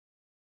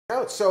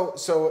notes.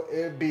 So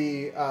it'd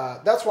be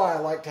that's why I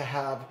like to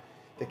have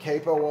the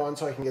capo on,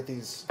 so I can get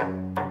these.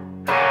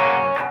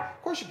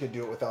 Of course, you could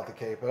do it without the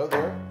capo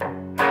there.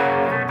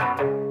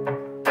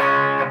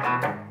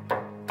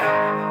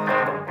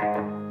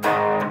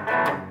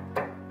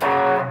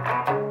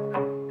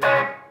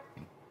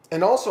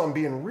 And also, I'm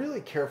being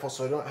really careful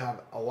so I don't have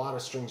a lot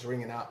of strings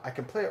ringing out. I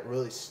can play it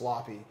really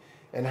sloppy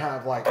and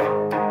have like.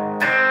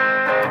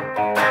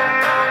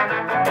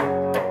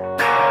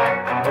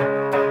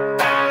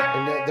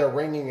 And they're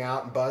ringing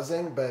out and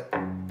buzzing, but.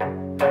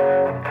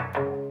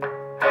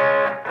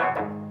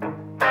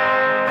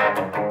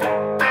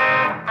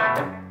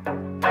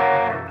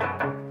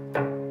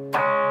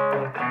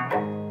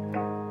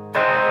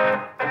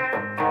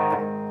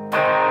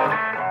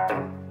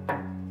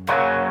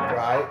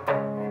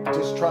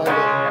 Just trying to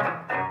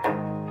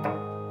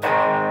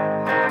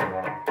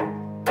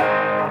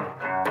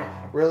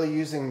really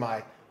using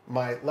my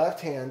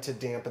left hand to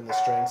dampen the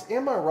strings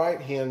and my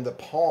right hand, the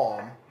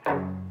palm,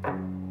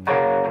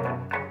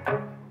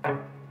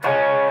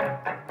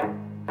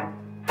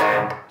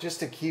 just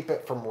to keep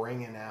it from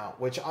ringing out,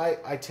 which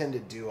I tend to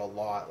do a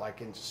lot,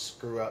 like, and just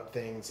screw up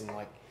things, and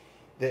like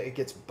it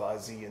gets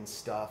buzzy and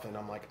stuff, and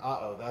I'm like,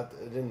 uh-oh, that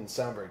it didn't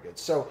sound very good.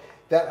 So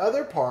that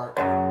other part,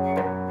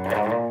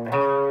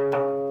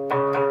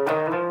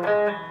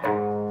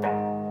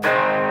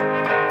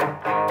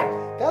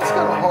 that's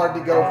kind of hard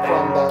to go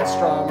from that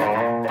strum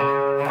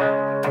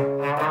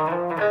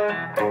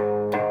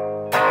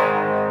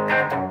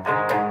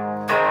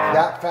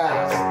that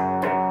fast.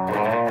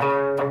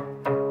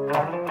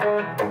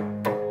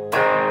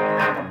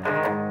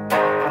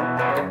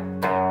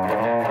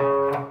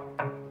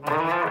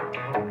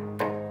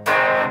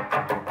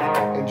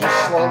 And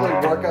just slowly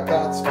work up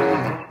that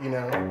speed, you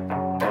know.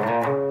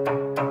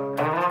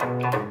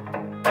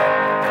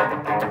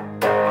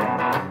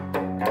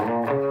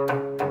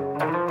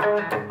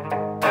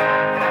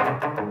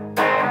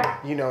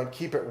 You know, and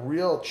keep it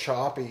real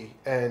choppy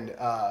and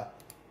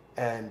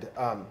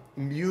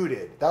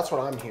muted. That's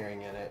what I'm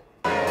hearing in it.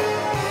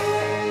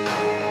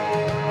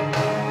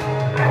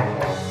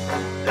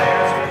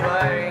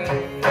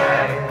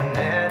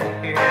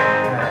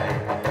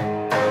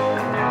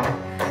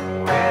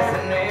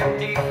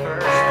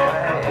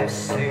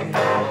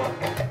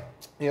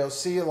 You know,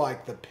 see,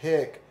 like the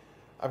pick,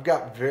 I've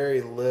got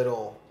very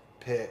little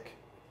pick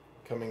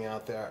coming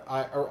out there.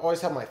 I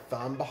always have my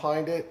thumb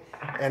behind it,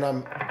 and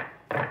I'm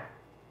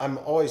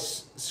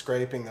always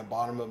scraping the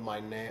bottom of my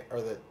nail,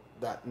 or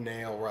that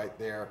nail right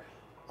there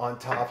on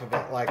top of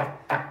it. Like,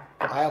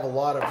 I have a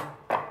lot of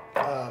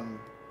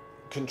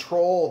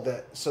control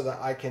so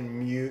that I can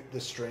mute the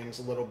strings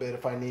a little bit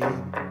if I need.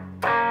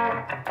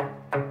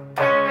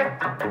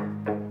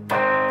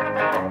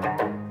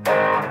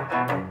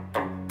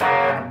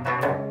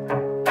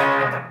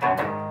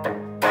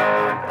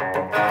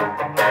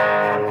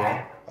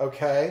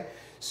 Okay,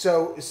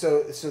 so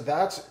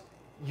that's,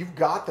 you've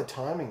got the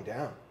timing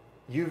down.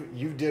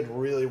 You did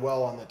really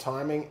well on the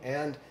timing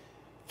and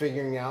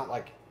figuring out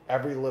like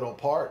every little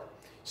part.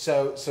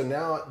 So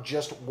now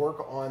just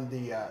work on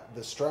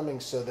the strumming,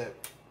 so that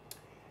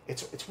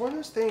it's one of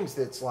those things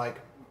that's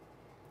like,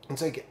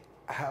 it's like,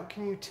 how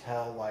can you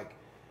tell like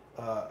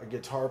a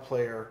guitar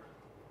player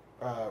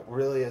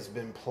really has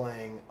been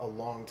playing a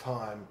long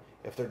time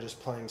if they're just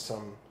playing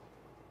some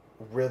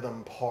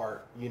rhythm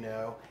part, you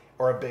know,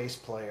 or a bass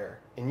player,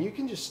 and you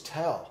can just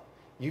tell.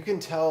 You can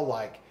tell,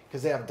 like,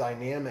 because they have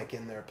dynamic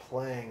in their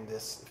playing,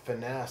 this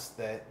finesse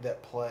that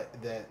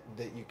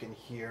you can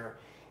hear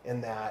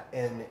in that,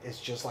 and it's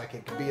just like,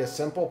 it could be a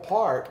simple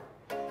part,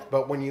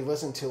 but when you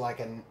listen to like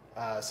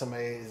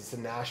somebody who's a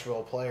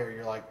Nashville player,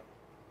 you're like,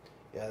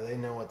 yeah, they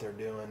know what they're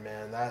doing,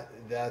 man.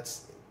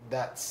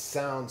 That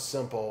sounds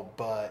simple,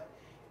 but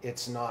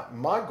it's not.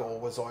 My goal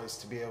was always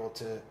to be able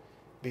to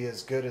be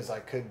as good as I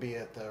could be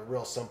at the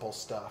real simple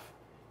stuff,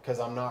 because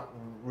I'm not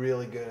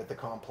really good at the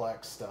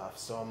complex stuff.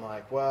 So I'm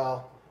like,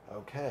 well,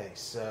 okay,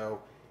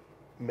 so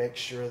make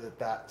sure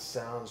that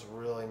sounds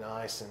really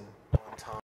nice and on time.